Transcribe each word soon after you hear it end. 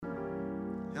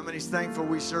How many's thankful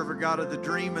we serve a God of the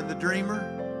dream and the dreamer?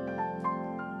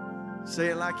 Say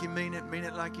it like you mean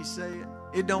it like you say it.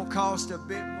 It don't cost a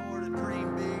bit more to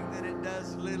dream big than it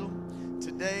does little.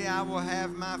 Today I will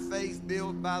have my faith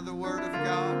built by the word of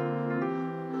God.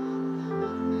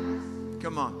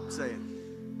 Come on, say it.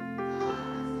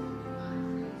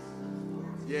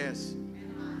 Yes.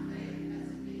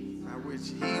 By which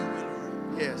he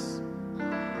will. Yes.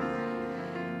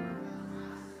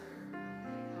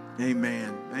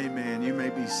 Amen. Amen. You may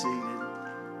be seated.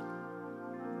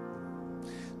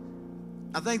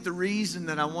 I think the reason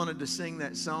that I wanted to sing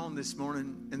that song this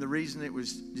morning, and the reason it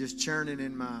was just churning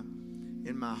in my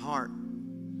heart,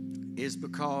 is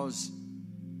because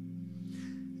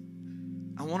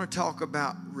I want to talk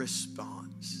about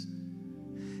response.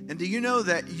 And do you know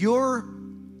that your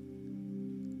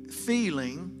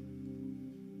feeling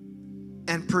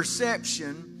and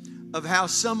perception of how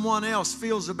someone else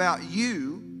feels about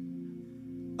you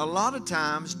a lot of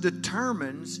times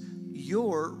determines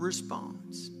your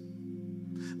response?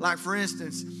 Like, for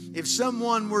instance, if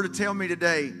someone were to tell me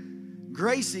today,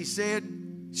 Gracie said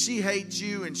she hates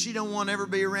you and she don't want to ever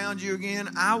be around you again,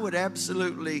 I wouldn't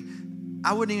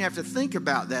even have to think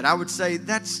about that. I would say,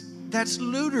 that's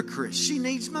ludicrous. She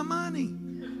needs my money.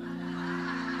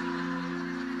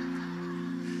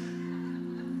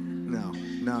 No.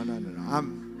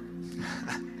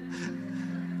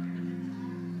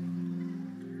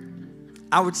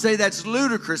 I would say that's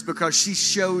ludicrous because she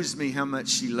shows me how much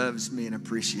she loves me and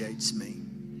appreciates me.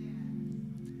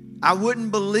 I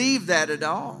wouldn't believe that at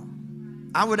all.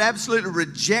 I would absolutely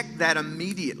reject that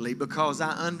immediately because I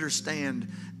understand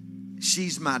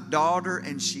she's my daughter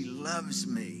and she loves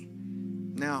me.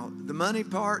 Now, the money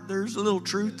part, there's a little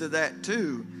truth to that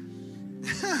too.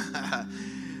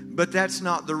 But that's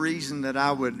not the reason that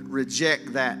I would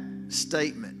reject that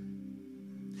statement.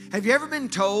 Have you ever been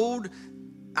told,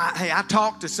 I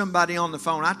talked to somebody on the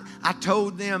phone. I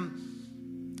told them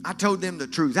the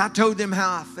truth. I told them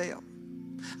how I felt.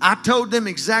 I told them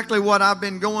exactly what I've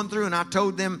been going through, and I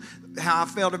told them how I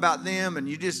felt about them, and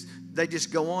they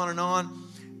just go on and on.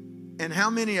 And how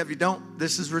many of you don't,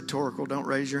 this is rhetorical, don't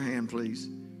raise your hand, please.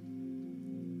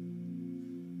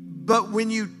 But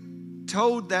when you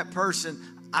told that person,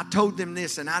 I told them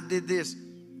this and I did this,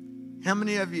 how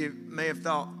many of you may have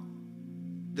thought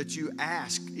that you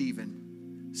asked even,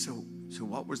 so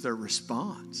what was their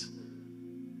response?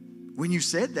 When you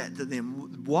said that to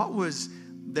them, what was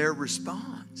their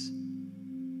response?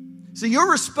 See,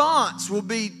 your response will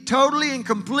be totally and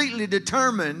completely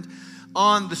determined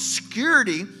on the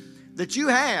security that you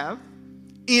have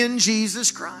in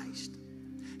Jesus Christ.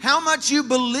 How much you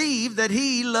believe that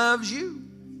He loves you.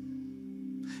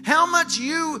 How much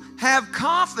you have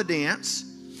confidence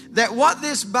that what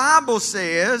this Bible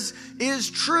says is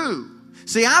true.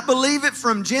 See, I believe it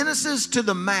from Genesis to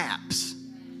the maps.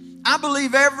 I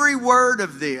believe every word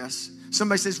of this.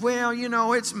 Somebody says, well,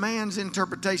 it's man's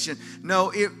interpretation.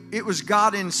 No, it was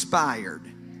God inspired.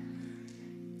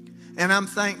 And I'm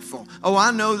thankful. Oh,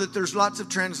 I know that there's lots of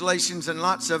translations and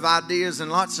lots of ideas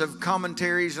and lots of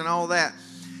commentaries and all that.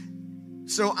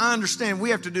 So I understand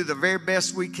we have to do the very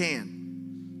best we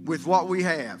can with what we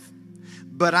have.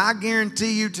 But I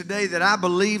guarantee you today that I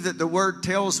believe that the Word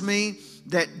tells me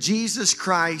that Jesus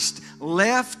Christ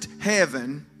left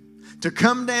heaven to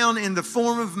come down in the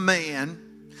form of man,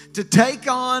 to take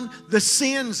on the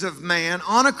sins of man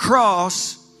on a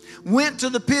cross, went to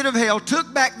the pit of hell,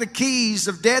 took back the keys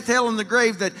of death, hell, and the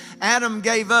grave that Adam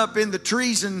gave up in the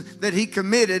treason that he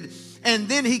committed. And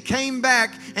then he came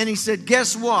back and he said,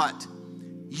 guess what?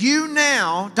 You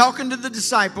now, talking to the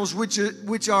disciples, which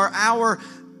are our,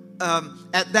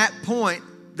 at that point,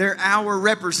 they're our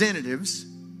representatives.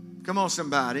 Come on,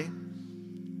 somebody.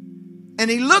 And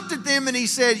he looked at them and he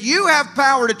said, you have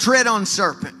power to tread on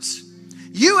serpents.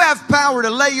 You have power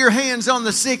to lay your hands on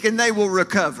the sick and they will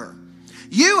recover.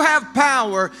 You have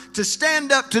power to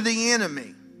stand up to the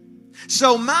enemy.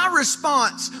 So my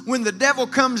response when the devil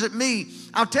comes at me,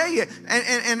 I'll tell you,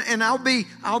 and I'll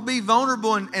be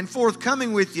vulnerable and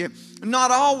forthcoming with you. Not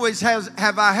always have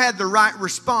I had the right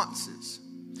responses,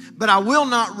 but I will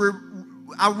not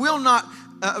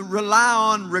rely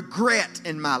on regret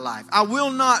in my life. I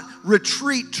will not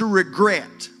retreat to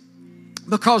regret,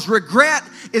 because regret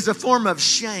is a form of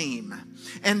shame.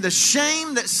 And the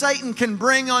shame that Satan can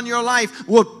bring on your life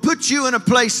will put you in a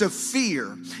place of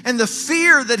fear. And the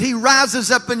fear that he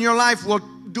rises up in your life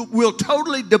will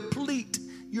totally deplete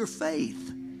your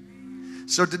faith.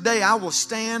 So today I will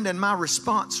stand, and my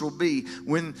response will be,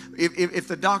 if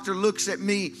the doctor looks at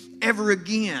me ever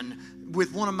again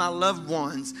with one of my loved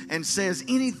ones and says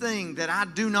anything that I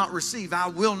do not receive, I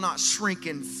will not shrink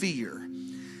in fear.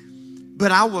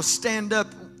 But I will stand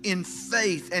up in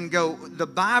faith and go, the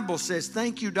Bible says,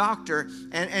 thank you, doctor.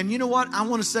 And you know what? I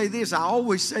want to say this. I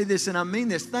always say this, and I mean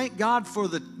this. Thank God for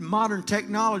the modern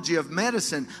technology of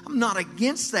medicine. I'm not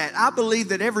against that. I believe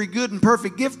that every good and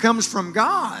perfect gift comes from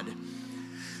God.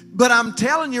 But I'm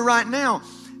telling you right now,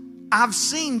 I've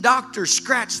seen doctors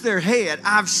scratch their head.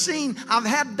 I've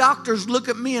had doctors look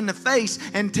at me in the face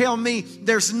and tell me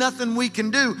there's nothing we can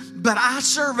do. But I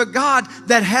serve a God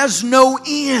that has no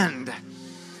end.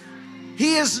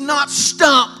 He is not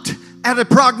stumped at a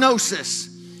prognosis.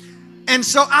 And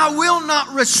so I will not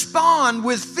respond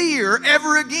with fear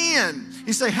ever again.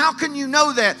 You say, how can you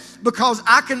know that? Because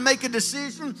I can make a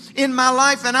decision in my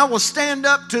life and I will stand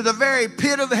up to the very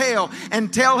pit of hell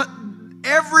and tell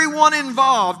everyone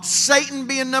involved, Satan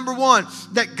being number one,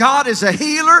 that God is a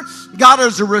healer, God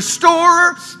is a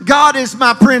restorer, God is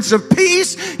my Prince of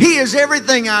Peace, He is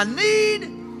everything I need.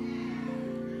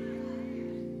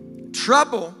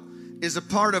 Trouble is a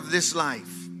part of this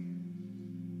life.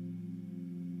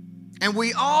 And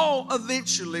we all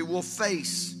eventually will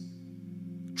face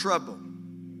trouble.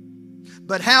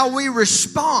 But how we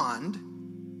respond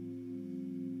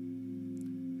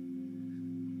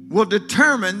will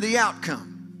determine the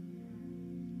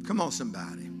outcome. Come on,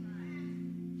 somebody.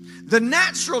 The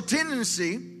natural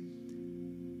tendency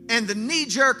and the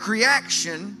knee-jerk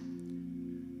reaction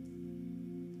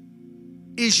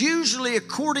is usually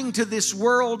according to this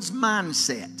world's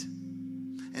mindset.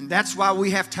 And that's why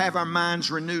we have to have our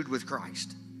minds renewed with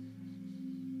Christ.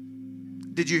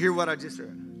 Did you hear what I just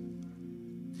said?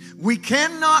 We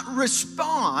cannot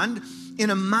respond in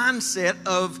a mindset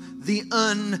of the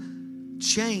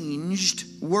unchanged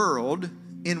world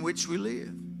in which we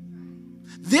live.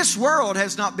 This world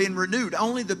has not been renewed.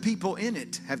 Only the people in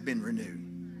it have been renewed.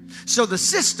 So the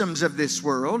systems of this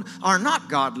world are not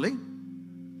godly.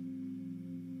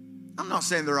 I'm not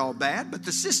saying they're all bad, but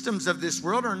the systems of this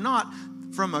world are not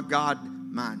from a God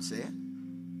mindset.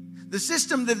 The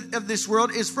system of this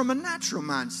world is from a natural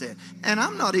mindset. And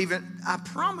I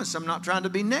promise I'm not trying to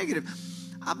be negative.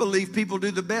 I believe people do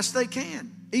the best they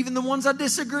can, even the ones I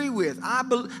disagree with.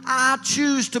 I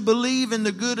choose to believe in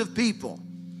the good of people.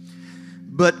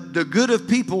 But the good of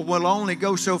people will only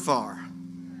go so far,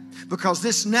 because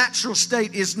this natural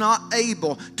state is not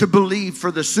able to believe for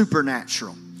the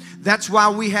supernatural. That's why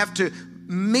we have to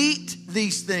meet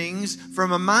these things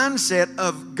from a mindset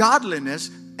of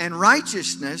godliness and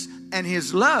righteousness and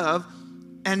His love,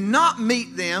 and not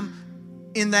meet them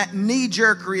in that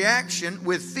knee-jerk reaction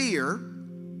with fear,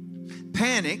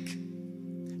 panic,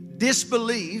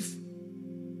 disbelief.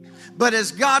 But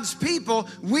as God's people,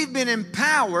 we've been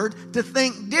empowered to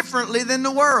think differently than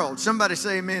the world. Somebody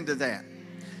say amen to that.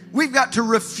 We've got to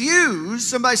refuse,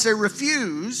 somebody say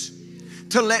refuse,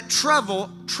 to let trouble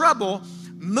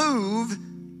move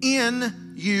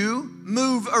in you,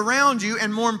 move around you,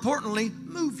 and more importantly,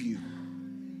 move you.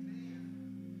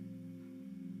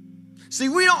 See,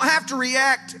 we don't have to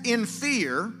react in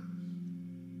fear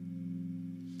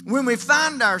when we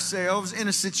find ourselves in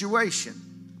a situation.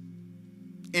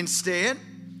 Instead,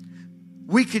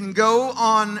 we can go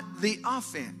on the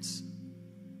offense.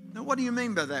 Now, what do you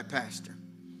mean by that, Pastor?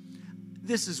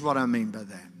 This is what I mean by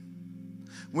that.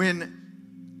 When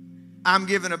I'm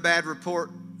given a bad report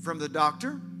from the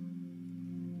doctor,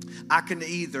 I can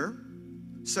either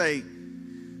say,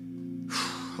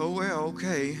 oh, well,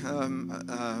 okay,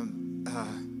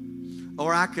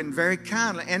 or I can very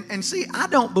kindly, and see, I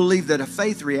don't believe that a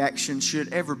faith reaction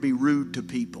should ever be rude to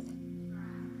people.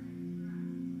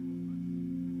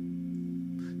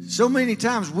 So many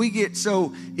times we get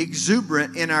so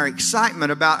exuberant in our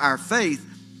excitement about our faith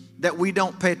that we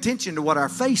don't pay attention to what our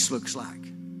face looks like.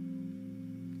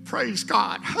 Praise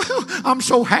God. I'm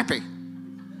so happy.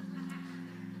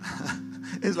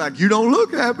 It's like, you don't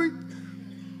look happy.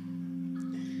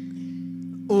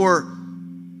 Or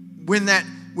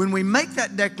when we make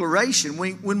that declaration,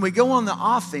 when we go on the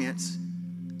offense,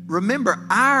 remember,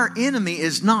 our enemy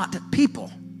is not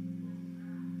people.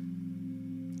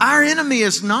 Our enemy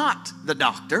is not the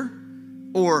doctor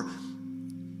or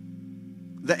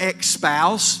the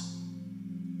ex-spouse.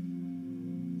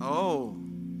 Oh,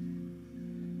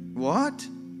 what?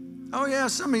 Oh, yeah,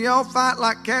 some of y'all fight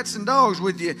like cats and dogs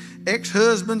with your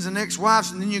ex-husbands and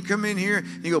ex-wives, and then you come in here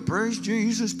and you go, praise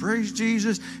Jesus,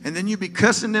 and then you be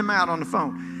cussing them out on the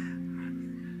phone.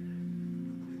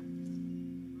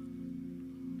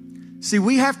 See,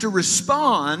 we have to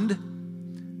respond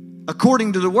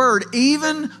according to the Word,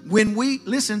 even when we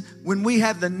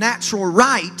have the natural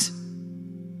right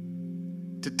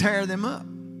to tear them up.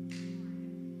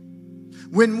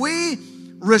 When we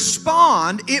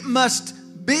respond, it must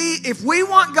if we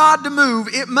want God to move,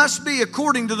 it must be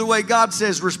according to the way God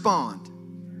says respond.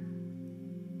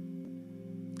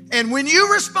 And when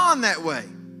you respond that way,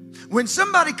 when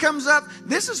somebody comes up,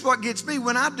 this is what gets me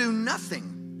when I do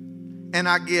nothing and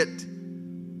I get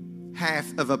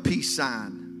half of a peace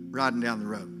sign riding down the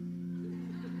road.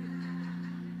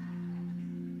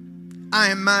 I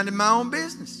am minding my own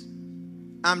business.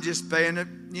 I'm just paying it,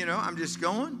 I'm just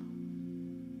going.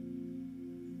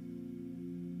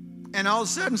 And all of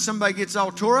a sudden somebody gets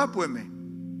all tore up with me.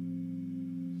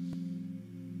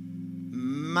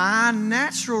 My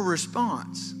natural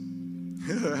response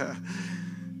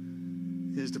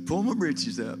is to pull my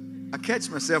britches up. I catch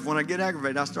myself when I get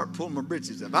aggravated, I start pulling my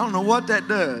britches up. I don't know what that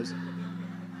does.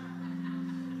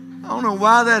 I don't know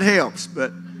why that helps,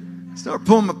 but I start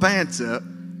pulling my pants up.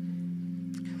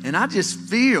 And I just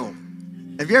feel,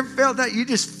 have you ever felt that? You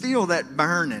just feel that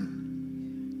burning.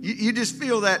 You just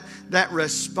feel that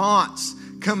response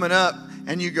coming up,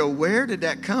 and you go, where did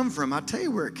that come from? I'll tell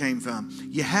you where it came from.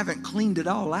 You haven't cleaned it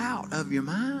all out of your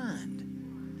mind.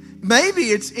 Maybe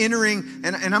it's entering,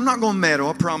 and I'm not going to meddle,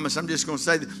 I promise. I'm just going to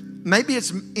say that. Maybe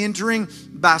it's entering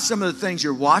by some of the things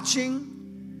you're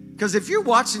watching. Because if you're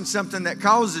watching something that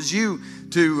causes you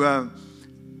to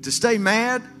stay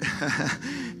mad,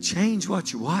 change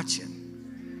what you're watching.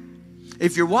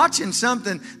 If you're watching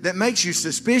something that makes you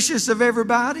suspicious of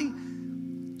everybody,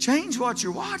 change what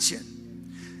you're watching.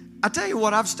 I tell you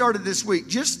what, I've started this week,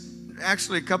 just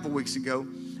actually a couple weeks ago,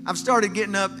 I've started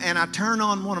getting up and I turn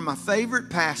on one of my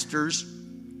favorite pastors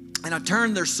and I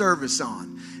turn their service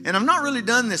on. And I've not really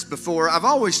done this before. I've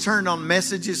always turned on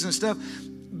messages and stuff.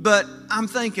 But I'm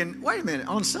thinking, wait a minute,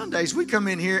 on Sundays we come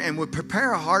in here and we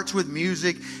prepare our hearts with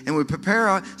music and we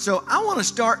prepare so I want to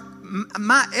start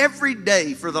my every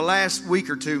day for the last week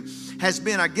or two has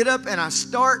been I get up and I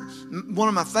start one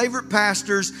of my favorite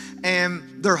pastors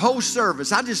and their whole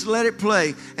service. I just let it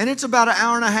play and it's about an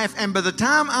hour and a half. And by the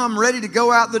time I'm ready to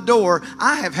go out the door,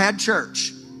 I have had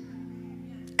church.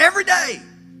 Every day.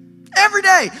 Every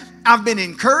day. I've been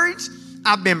encouraged.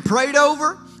 I've been prayed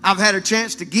over. I've had a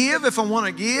chance to give if I want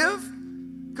to give.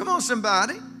 Come on,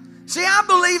 somebody. See, I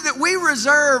believe that we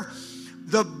reserve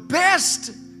the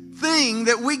best thing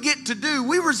that we get to do.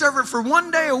 We reserve it for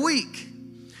one day a week.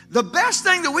 The best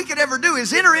thing that we could ever do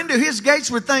is enter into His gates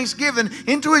with thanksgiving,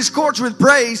 into His courts with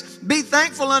praise, be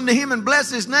thankful unto Him and bless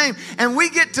His name. And we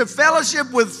get to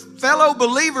fellowship with fellow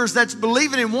believers that's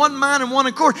believing in one mind and one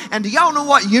accord. And do y'all know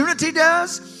what unity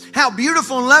does? How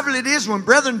beautiful and lovely it is when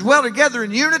brethren dwell together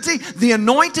in unity. The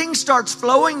anointing starts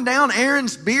flowing down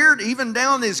Aaron's beard, even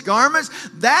down his garments.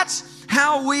 That's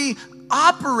how we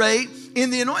operate in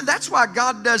the anointing. That's why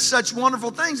God does such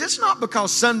wonderful things. It's not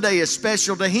because Sunday is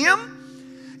special to Him.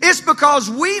 It's because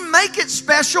we make it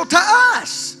special to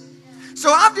us.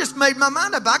 So I've just made my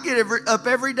mind up. I get up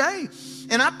every day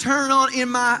and I turn on in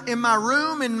my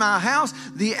room, in my house,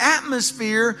 the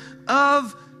atmosphere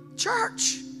of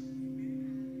church.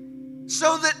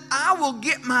 So that I will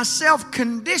get myself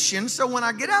conditioned. So when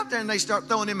I get out there and they start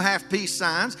throwing them half peace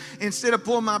signs, instead of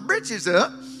pulling my britches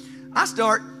up, I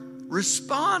start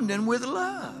responding with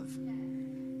love.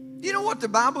 You know what the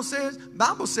Bible says? The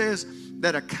Bible says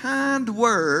that a kind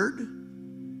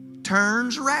word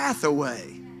turns wrath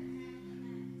away.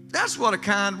 That's what a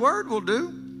kind word will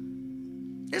do.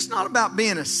 It's not about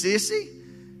being a sissy.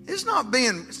 It's not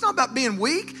about being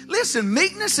weak. Listen,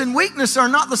 meekness and weakness are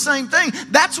not the same thing.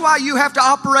 That's why you have to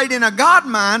operate in a God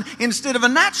mind instead of a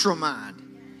natural mind.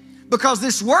 Because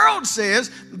this world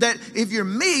says that if you're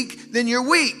meek, then you're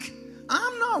weak.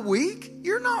 I'm not weak.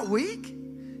 You're not weak.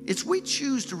 It's we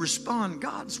choose to respond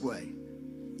God's way.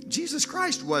 Jesus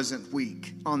Christ wasn't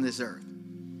weak on this earth.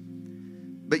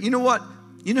 But you know what?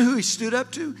 You know who He stood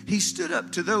up to? He stood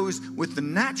up to those with the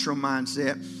natural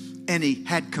mindset. And He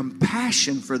had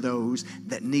compassion for those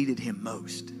that needed Him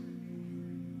most.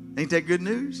 Ain't that good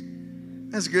news?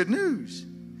 That's good news.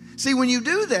 See, when you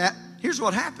do that, here's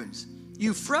what happens.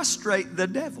 You frustrate the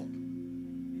devil.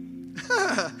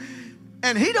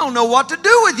 And he don't know what to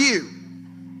do with you.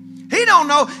 He don't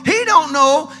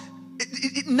know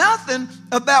nothing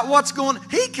about what's going on.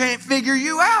 He can't figure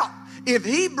you out. If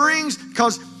he brings,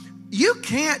 because you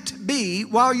can't be,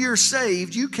 while you're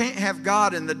saved, you can't have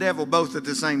God and the devil both at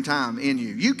the same time in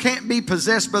you. You can't be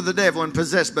possessed by the devil and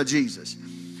possessed by Jesus.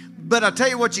 But I tell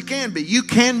you what you can be. You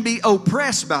can be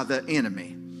oppressed by the enemy.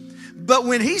 But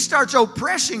when he starts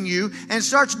oppressing you and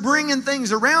starts bringing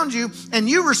things around you and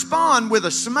you respond with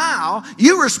a smile,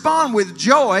 you respond with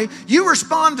joy, you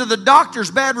respond to the doctor's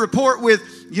bad report with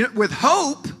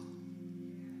hope,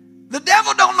 the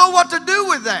devil don't know what to do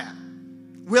with that.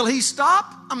 Will he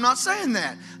stop? I'm not saying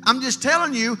that. I'm just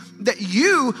telling you that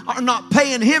you are not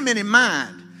paying him any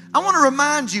mind. I want to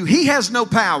remind you, he has no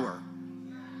power.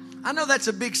 I know that's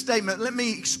a big statement. Let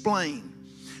me explain.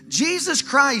 Jesus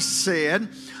Christ said,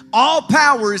 all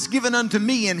power is given unto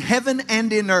me in heaven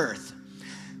and in earth.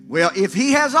 Well, if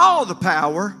he has all the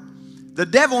power, the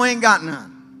devil ain't got none.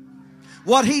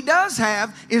 What he does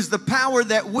have is the power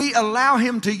that we allow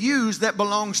him to use that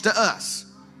belongs to us.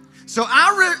 So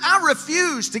I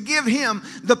refuse to give him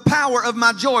the power of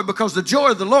my joy, because the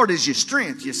joy of the Lord is your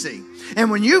strength, you see.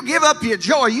 And when you give up your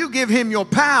joy, you give him your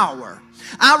power.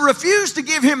 I refuse to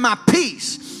give him my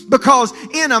peace, because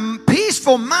in a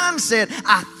peaceful mindset,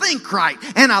 I think right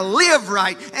and I live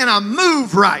right and I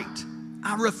move right.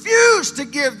 I refuse to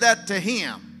give that to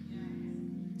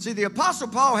him. See, the Apostle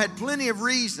Paul had plenty of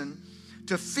reason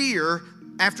to fear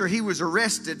after he was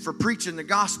arrested for preaching the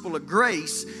gospel of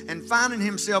grace and finding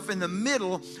himself in the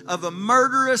middle of a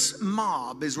murderous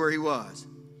mob is where he was.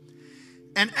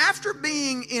 And after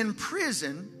being in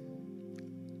prison,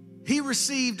 he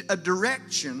received a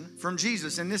direction from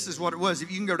Jesus. And this is what it was.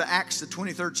 If you can go to Acts, the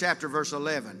 23rd chapter, verse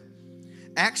 11.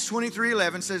 Acts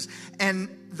 23:11 says, and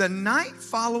the night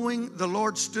following, the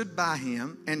Lord stood by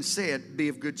him and said, be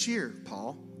of good cheer,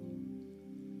 Paul.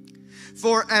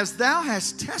 For as thou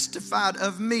hast testified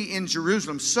of me in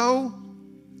Jerusalem, so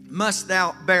must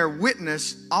thou bear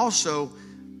witness also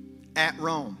at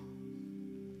Rome.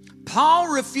 Paul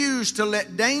refused to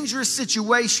let dangerous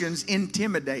situations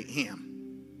intimidate him.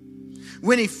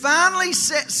 When he finally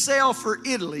set sail for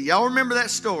Italy, y'all remember that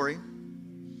story?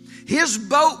 His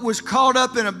boat was caught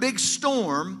up in a big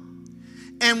storm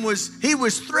and he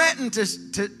was threatened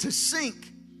to sink.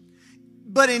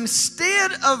 But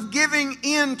instead of giving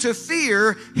in to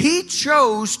fear, he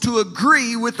chose to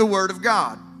agree with the Word of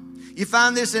God. You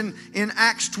find this in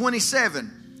Acts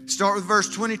 27. Start with verse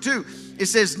 22. It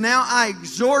says, now I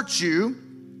exhort you.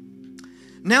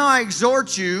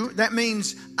 That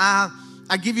means I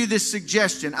give you this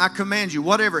suggestion. I command you,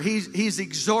 whatever. He's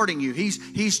exhorting you.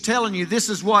 He's telling you, this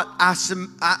is what I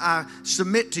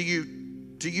submit to you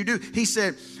do. He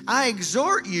said, I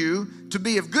exhort you to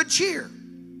be of good cheer.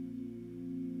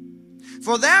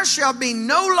 For there shall be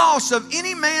no loss of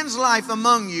any man's life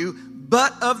among you,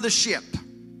 but of the ship.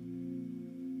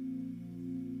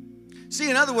 See,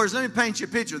 in other words, let me paint you a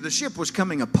picture. The ship was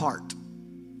coming apart.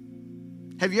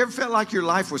 Have you ever felt like your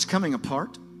life was coming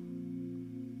apart?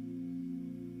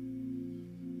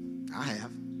 I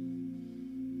have.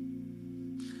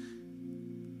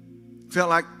 Felt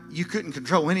like you couldn't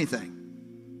control anything.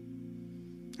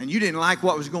 And you didn't like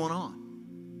what was going on.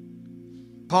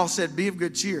 Paul said, be of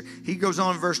good cheer. He goes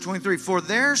on in verse 23. For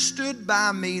there stood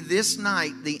by me this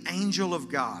night the angel of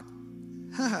God,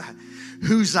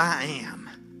 whose I am,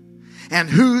 and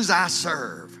whom I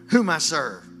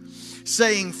serve,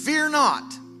 saying, fear not,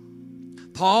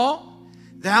 Paul,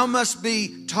 thou must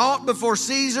be taught before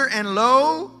Caesar, and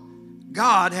lo,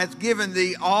 God hath given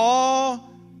thee all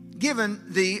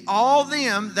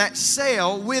them that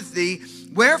sail with thee.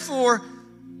 Wherefore,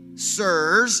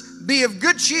 sirs, be of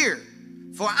good cheer.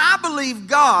 For I believe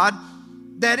God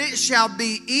that it shall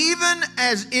be even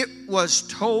as it was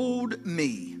told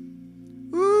me.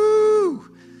 Woo!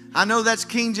 I know that's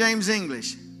King James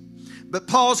English. But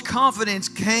Paul's confidence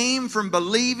came from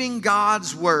believing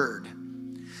God's word.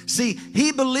 See,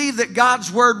 he believed that God's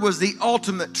word was the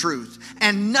ultimate truth,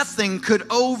 and nothing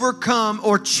could overcome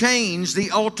or change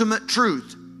the ultimate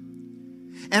truth.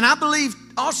 And I believe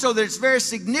also that it's very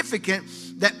significant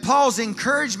that Paul's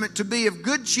encouragement to be of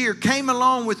good cheer came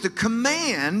along with the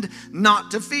command not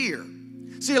to fear.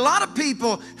 See, a lot of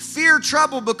people fear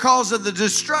trouble because of the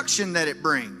destruction that it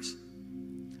brings.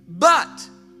 But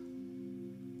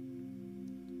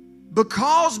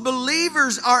because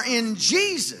believers are in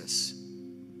Jesus,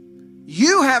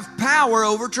 you have power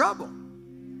over trouble.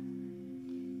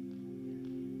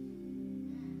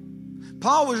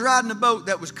 Paul was riding a boat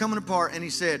that was coming apart, and he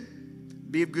said,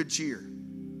 be of good cheer.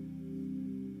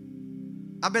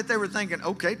 I bet they were thinking,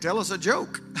 okay, tell us a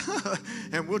joke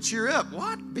and we'll cheer up.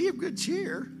 What? Be of good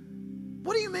cheer?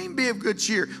 What do you mean be of good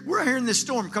cheer? We're here in this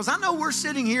storm, because I know we're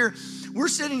sitting here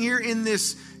in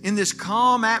this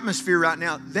calm atmosphere right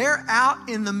now. They're out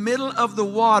in the middle of the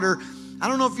water. I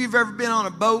don't know if you've ever been on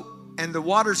a boat and the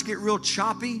waters get real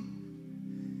choppy.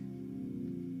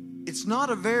 It's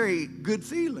not a very good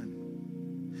feeling.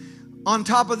 On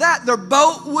top of that, their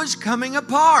boat was coming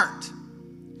apart.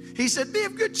 He said, be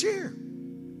of good cheer.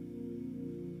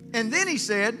 And then he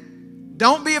said,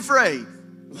 don't be afraid.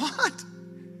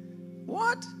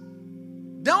 What?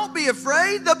 Don't be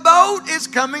afraid. The boat is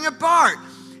coming apart.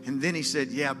 And then he said,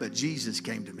 yeah, but Jesus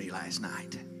came to me last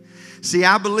night. See,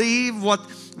 I believe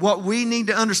what we need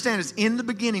to understand is in the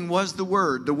beginning was the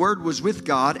Word. The Word was with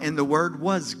God, and the Word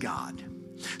was God.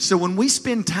 So when we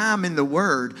spend time in the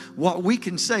Word, what we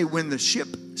can say when the ship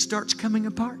starts coming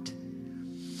apart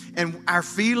and our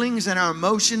feelings and our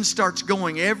emotions starts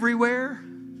going everywhere,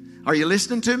 are you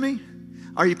listening to me?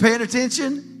 Are you paying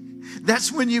attention?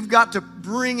 That's when you've got to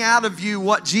bring out of you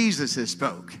what Jesus has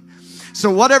spoke. So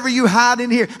whatever you hide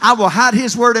in here, I will hide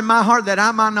His word in my heart that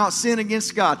I might not sin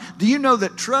against God. Do you know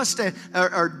that trust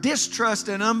or distrust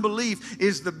and unbelief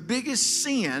is the biggest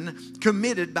sin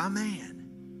committed by man?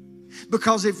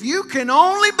 Because if you can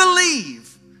only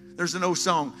believe, there's an old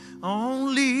song,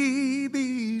 only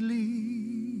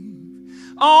believe,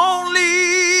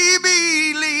 only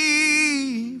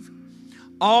believe,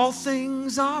 all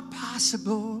things are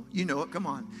possible. You know it, come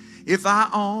on. If I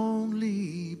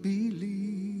only believe.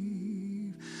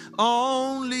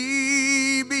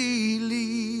 Only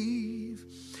believe,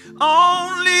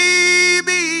 only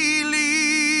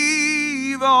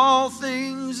believe, all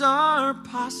things are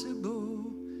possible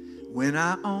when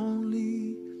I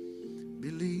only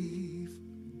believe.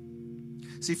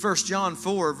 See, 1 John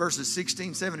 4, verses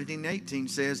 16, 17, 18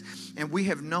 says, and we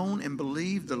have known and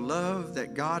believed the love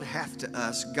that God hath to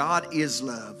us. God is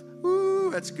love. Ooh,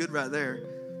 that's good right there.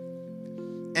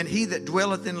 And he that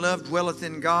dwelleth in love dwelleth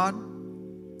in God,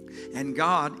 and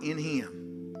God in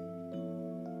him.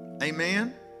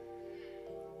 Amen.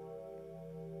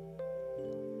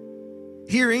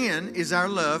 Herein is our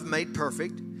love made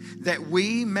perfect, that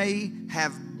we may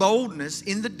have boldness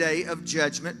in the day of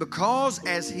judgment, because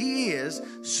as he is,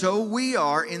 so we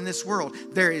are in this world.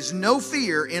 There is no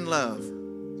fear in love.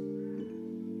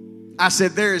 I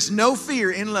said there is no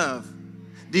fear in love.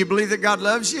 Do you believe that God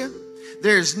loves you?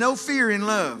 There is no fear in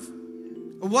love.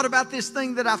 What about this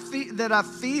thing that I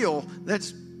feel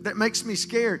that makes me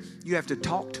scared? You have to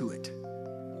talk to it.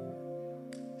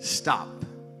 Stop.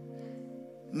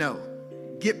 No.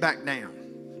 Get back down.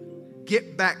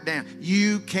 Get back down.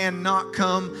 You cannot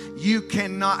come. You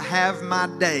cannot have my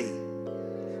day.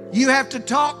 You have to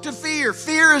talk to fear.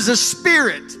 Fear is a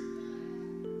spirit.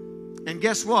 And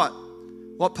guess what?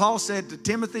 What Paul said to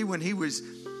Timothy when he was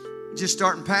just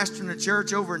starting pastoring a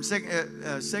church over in 2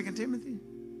 Timothy?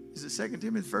 Is it 2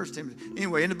 Timothy? 1 Timothy?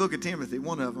 Anyway, in the book of Timothy,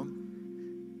 one of them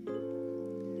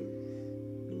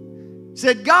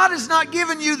said, God has not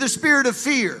given you the spirit of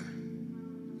fear,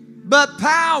 but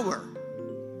power.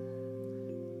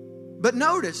 But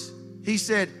notice, he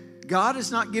said, God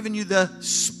has not given you the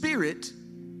spirit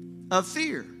of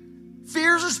fear.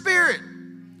 Fear is a spirit.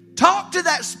 Talk to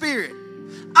that spirit.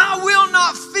 I will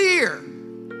not fear.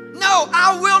 No,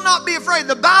 I will not be afraid.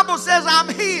 The Bible says I'm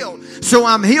healed. So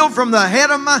I'm healed from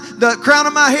the crown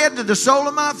of my head to the sole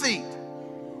of my feet.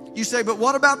 You say, but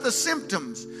what about the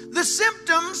symptoms? The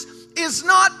symptoms is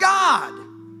not God.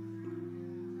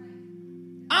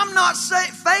 I'm not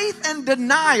saying faith and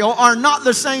denial are not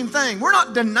the same thing. We're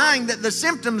not denying that the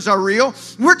symptoms are real.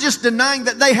 We're just denying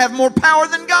that they have more power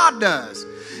than God does.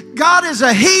 God is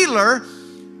a healer,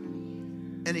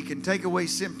 and he can take away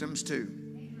symptoms too.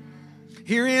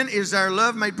 Herein is our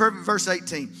love made perfect. Verse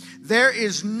 18. There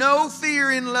is no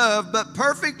fear in love, but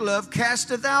perfect love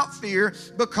casteth out fear,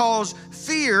 because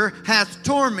fear hath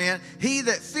torment. He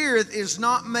that feareth is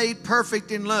not made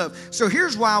perfect in love. So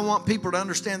here's why I want people to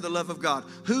understand the love of God.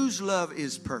 Whose love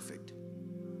is perfect?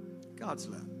 God's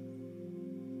love.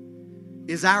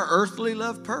 Is our earthly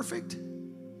love perfect?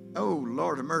 Oh,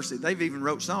 Lord of mercy. They've even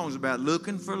wrote songs about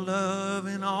looking for love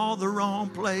in all the wrong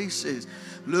places.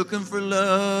 Looking for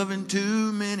love in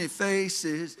too many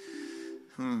faces.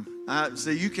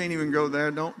 See, you can't even go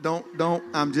there. Don't.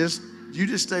 You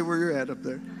just stay where you're at up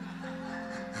there.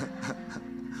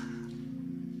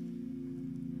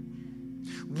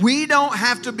 We don't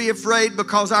have to be afraid,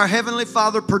 because our Heavenly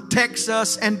Father protects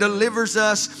us and delivers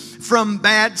us from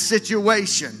bad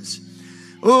situations.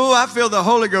 Oh, I feel the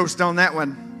Holy Ghost on that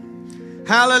one.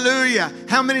 Hallelujah.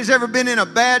 How many's ever been in a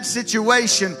bad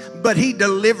situation, but he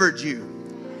delivered you?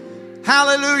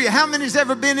 Hallelujah. How many's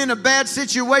ever been in a bad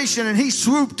situation and he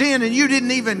swooped in and you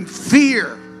didn't even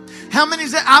fear? How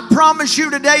many's that? I promise you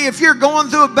today, if you're going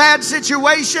through a bad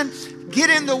situation,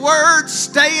 get in the Word,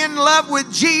 stay in love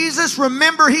with Jesus.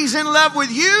 Remember, he's in love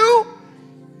with you.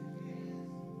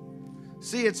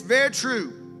 See, it's very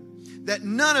true that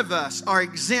none of us are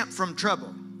exempt from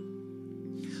trouble.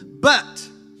 But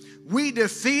we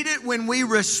defeat it when we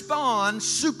respond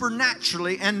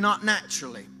supernaturally and not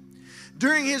naturally.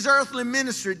 During his earthly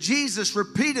ministry, Jesus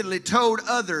repeatedly told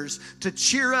others to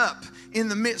cheer up in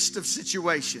the midst of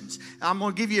situations. I'm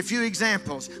going to give you a few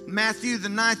examples. Matthew, the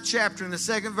 9th chapter, in the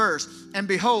 2nd verse. And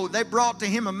behold, they brought to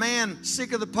him a man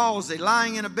sick of the palsy,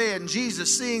 lying in a bed. And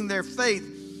Jesus, seeing their faith,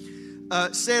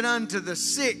 said unto the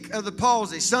sick of the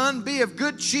palsy, Son, be of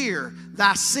good cheer,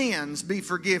 thy sins be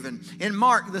forgiven. In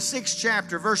Mark, the 6th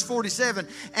chapter, verse 47,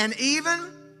 and even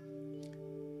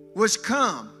was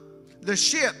come, the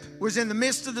ship was in the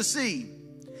midst of the sea,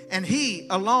 and he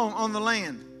alone on the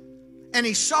land. And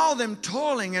he saw them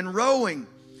toiling and rowing,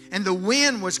 and the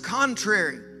wind was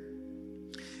contrary.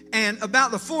 And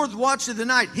about the 4th watch of the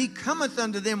night, he cometh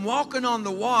unto them walking on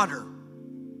the water.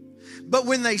 But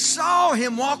when they saw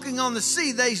him walking on the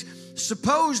sea, they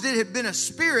supposed it had been a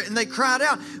spirit, and they cried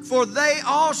out, for they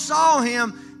all saw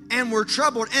him and were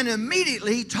troubled. And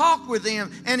immediately he talked with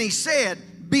them, and he said,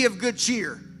 Be of good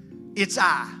cheer. It's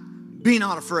I. Be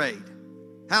not afraid.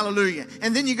 Hallelujah.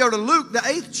 And then you go to Luke, the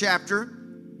 8th chapter.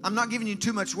 I'm not giving you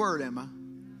too much word, am I?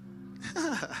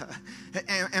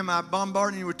 Am I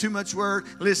bombarding you with too much word?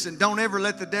 Listen, don't ever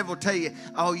let the devil tell you,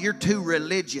 oh, you're too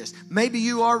religious. Maybe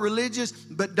you are religious,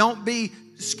 but don't be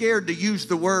scared to use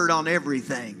the word on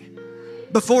everything.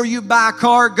 Before you buy a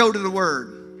car, go to the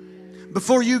word.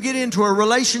 Before you get into a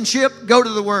relationship, go to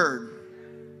the word.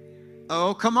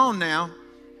 Oh, come on now.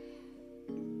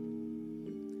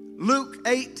 Luke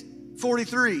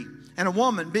 8:43. And a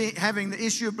woman having the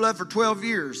issue of blood for 12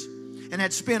 years and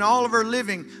had spent all of her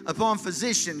living upon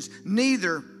physicians,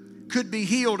 neither could be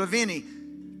healed of any,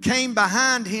 came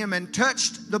behind him and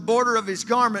touched the border of his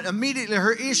garment. Immediately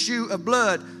her issue of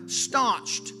blood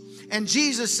staunched. And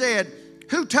Jesus said,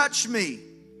 Who touched me?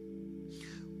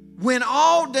 When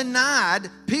all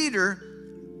denied, Peter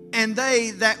and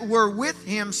they that were with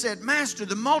him said, Master,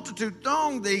 the multitude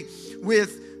throng thee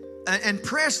with and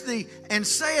press thee, and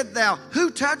saith thou, Who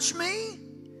touched me?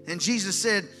 And Jesus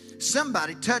said,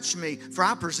 Somebody touched me, for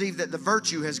I perceive that the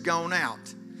virtue has gone out.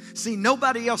 See,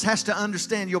 nobody else has to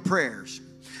understand your prayers.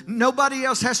 Nobody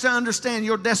else has to understand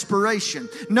your desperation.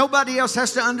 Nobody else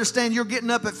has to understand you're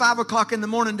getting up at 5 o'clock in the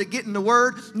morning to get in the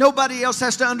Word. Nobody else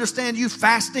has to understand you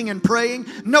fasting and praying.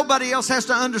 Nobody else has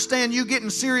to understand you getting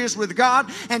serious with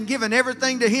God and giving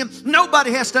everything to Him.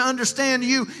 Nobody has to understand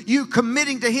you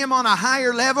committing to Him on a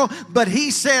higher level. But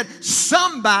He said,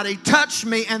 somebody touched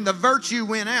me, and the virtue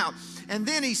went out. And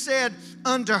then He said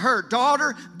unto her,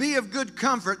 Daughter, be of good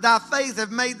comfort. Thy faith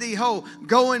hath made thee whole.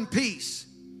 Go in peace.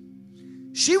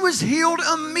 She was healed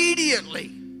immediately.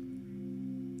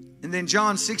 And then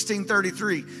John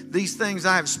 16:33, These things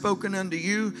I have spoken unto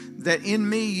you, that in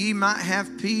me ye might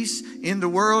have peace. In the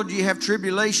world ye have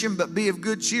tribulation, but be of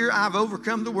good cheer. I have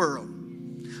overcome the world.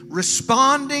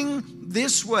 Responding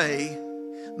this way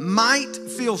might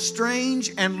feel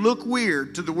strange and look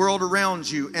weird to the world around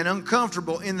you and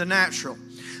uncomfortable in the natural.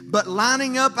 But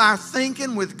lining up our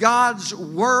thinking with God's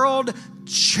world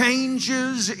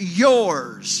changes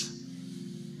yours.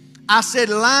 I said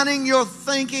lining your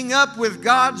thinking up with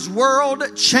God's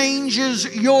world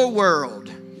changes your world.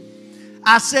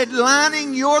 I said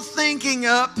lining your thinking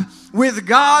up with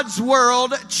God's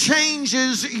world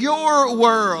changes your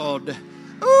world.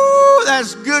 Ooh,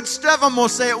 that's good stuff. I'm going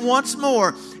to say it once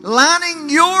more. Lining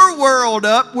your world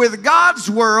up with God's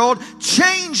world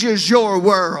changes your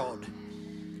world.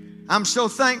 I'm so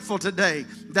thankful today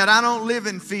that I don't live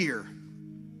in fear.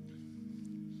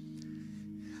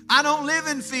 I don't live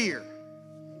in fear.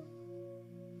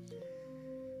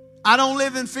 I don't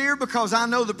live in fear because I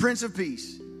know the Prince of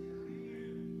Peace.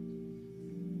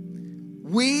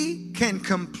 We can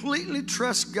completely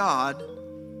trust God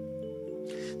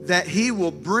that He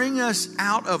will bring us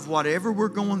out of whatever we're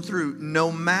going through,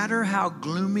 no matter how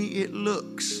gloomy it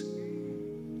looks.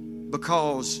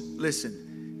 Because,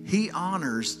 listen, He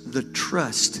honors the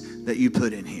trust that you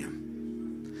put in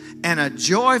Him. And a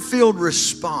joy-filled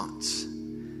response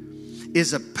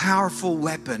is a powerful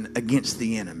weapon against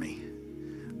the enemy.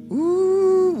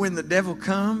 Ooh, when the devil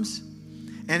comes,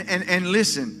 and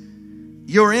listen,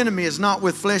 your enemy is not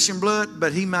with flesh and blood,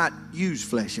 but he might use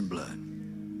flesh and blood.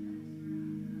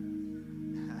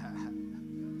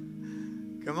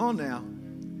 Come on now.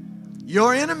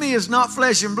 Your enemy is not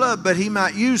flesh and blood, but he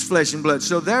might use flesh and blood.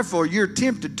 So therefore, you're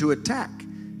tempted to attack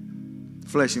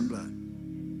flesh and blood.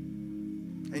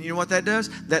 And you know what that does?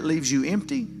 That leaves you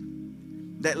empty.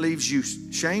 That leaves you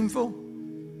shameful.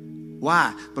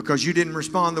 Why? Because you didn't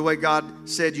respond the way God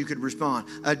said you could respond.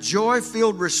 A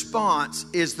joy-filled response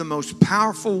is the most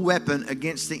powerful weapon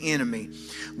against the enemy.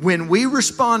 When we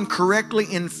respond correctly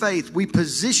in faith, we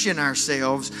position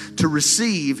ourselves to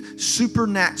receive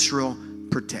supernatural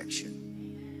protection.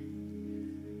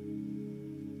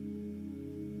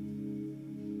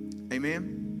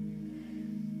 Amen?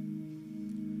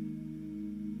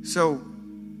 So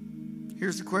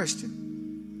here's the question.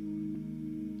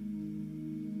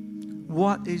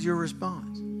 What is your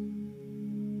response?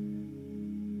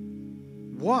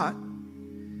 What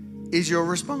is your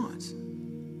response?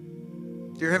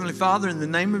 Dear Heavenly Father, in the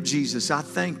name of Jesus, I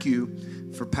thank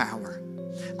you for power.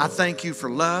 I thank you for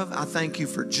love. I thank you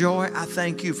for joy. I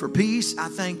thank you for peace. I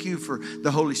thank you for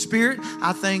the Holy Spirit.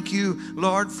 I thank you,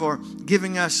 Lord, for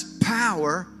giving us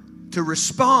power to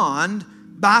respond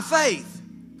by faith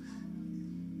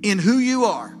in who you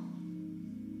are.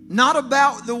 Not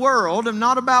about the world and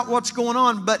not about what's going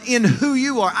on, but in who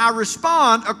you are. I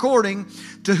respond according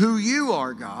to who you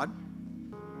are, God.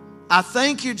 I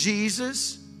thank you,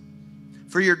 Jesus,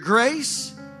 for your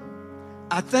grace.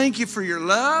 I thank you for your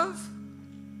love.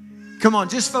 Come on,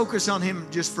 just focus on him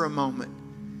just for a moment.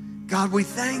 God, we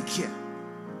thank you.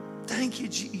 Thank you,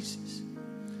 Jesus.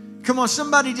 Come on,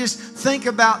 somebody just think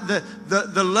about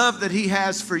the love that he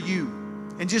has for you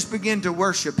and just begin to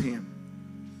worship him.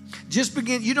 Just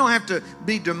begin. You don't have to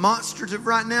be demonstrative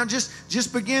right now.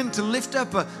 Just begin to lift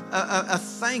up a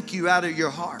thank you out of your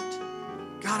heart.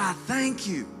 God, I thank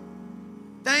you.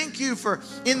 Thank you for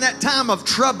in that time of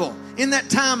trouble, in that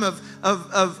time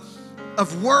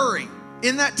of worry,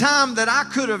 in that time that I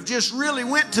could have just really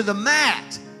went to the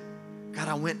mat. God,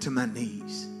 I went to my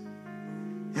knees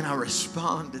and I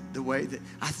responded the way that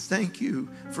I thank you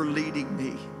for leading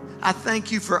me. I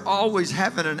thank you for always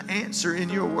having an answer in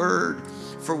your word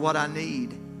for what I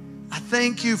need. I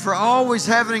thank you for always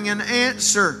having an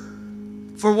answer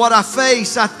for what I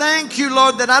face. I thank you,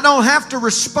 Lord, that I don't have to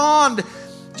respond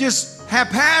just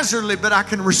haphazardly, but I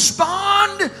can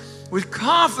respond with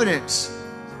confidence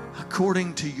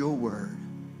according to your word.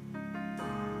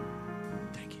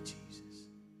 Thank you, Jesus.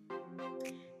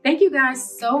 Thank you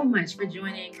guys so much for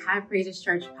joining High Praises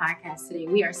Church podcast today.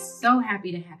 We are so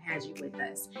happy to have had you with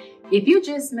us. If you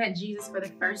just met Jesus for the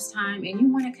first time and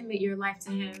you want to commit your life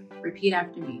to him, repeat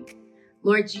after me.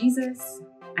 Lord Jesus,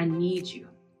 I need you.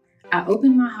 I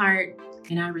open my heart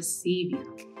and I receive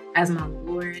you as my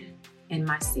Lord and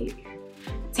my Savior.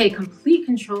 Take complete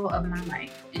control of my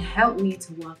life and help me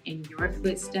to walk in your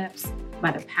footsteps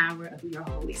by the power of your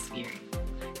Holy Spirit.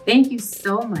 Thank you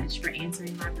so much for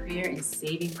answering my prayer and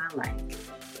saving my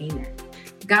life. Amen.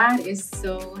 God is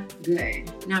so good.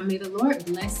 Now may the Lord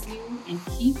bless you and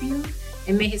keep you,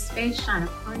 and may his face shine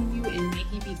upon you, and may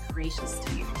he be gracious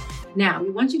to you. Now, we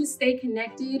want you to stay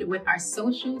connected with our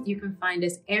socials. You can find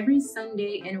us every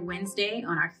Sunday and Wednesday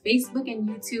on our Facebook and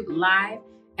YouTube live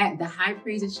at The High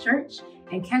Praises Church,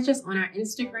 and catch us on our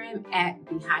Instagram at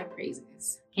The High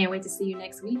Praises. Can't wait to see you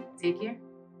next week. Take care.